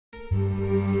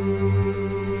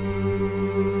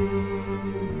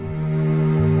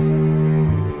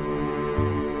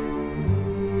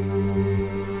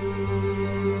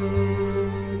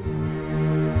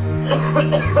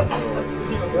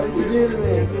What you do to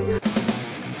me?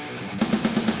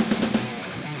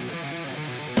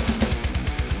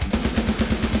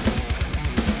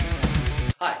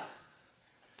 Hi,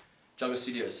 Jungle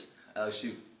Studios, Alex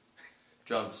Yu,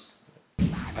 drums. I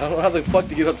don't know how the fuck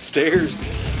to get upstairs.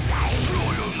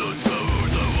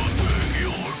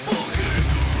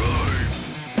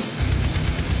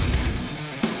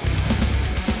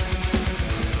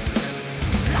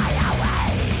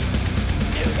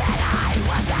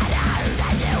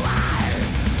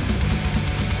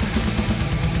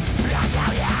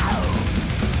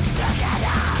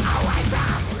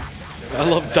 I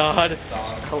love Dodd.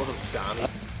 I love Donnie.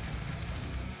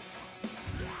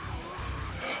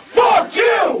 Fuck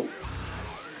you!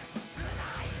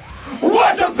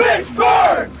 Watch a bitch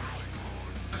burn!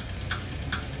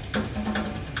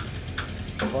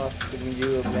 Fucking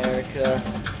you, America.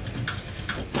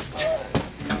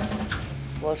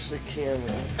 Watch the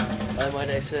camera. I might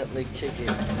accidentally kick it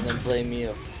and then blame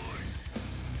you.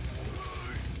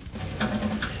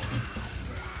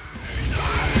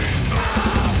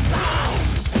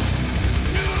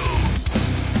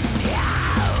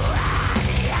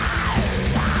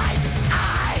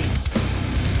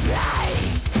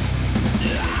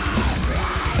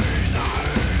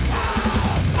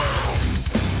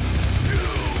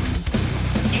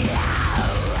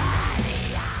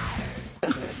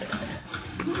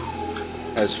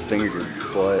 I just fingered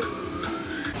your butt.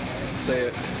 Say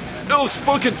it. Alex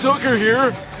fucking Tucker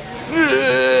here.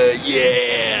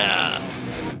 Yeah.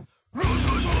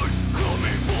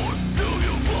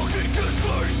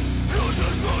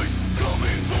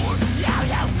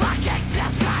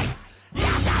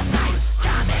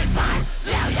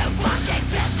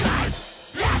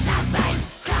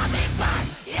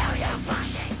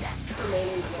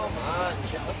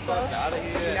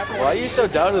 Why are you so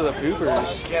down to the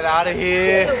poopers? Get out of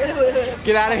here!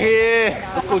 Get out of here!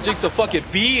 Let's go drink some fucking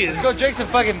beers. Let's go drink some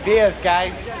fucking beers,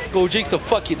 guys. Let's go drink some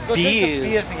fucking Go drink some beers.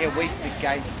 beers and get wasted,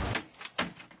 guys.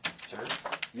 Sir,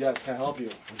 Yes, can I help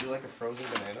you? would you like a frozen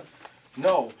banana?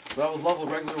 No, but I would love a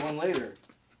regular one later.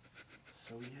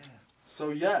 So yeah. So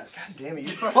yes. God damn it, you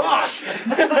fucking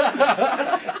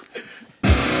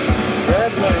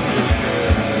Red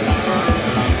light.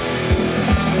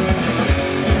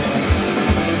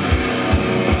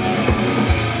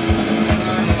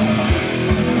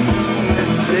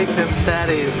 Shake them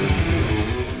tatties.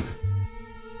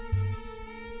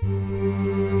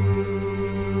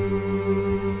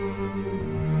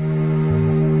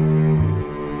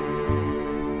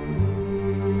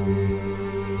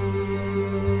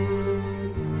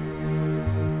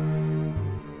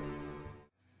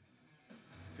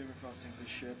 Favorite frosting this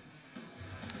ship.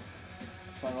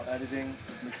 Final editing,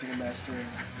 mixing and mastering.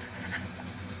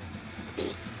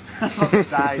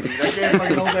 die, dude. I can't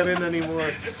fucking hold that in anymore.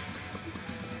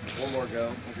 One more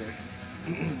go. Okay.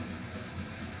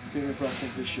 Favorite frosting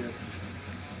this ship.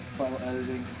 Final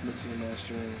editing, mixing and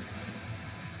mastering.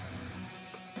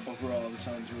 Overall, the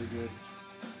sound's really good.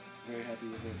 Very happy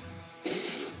with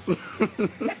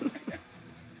it.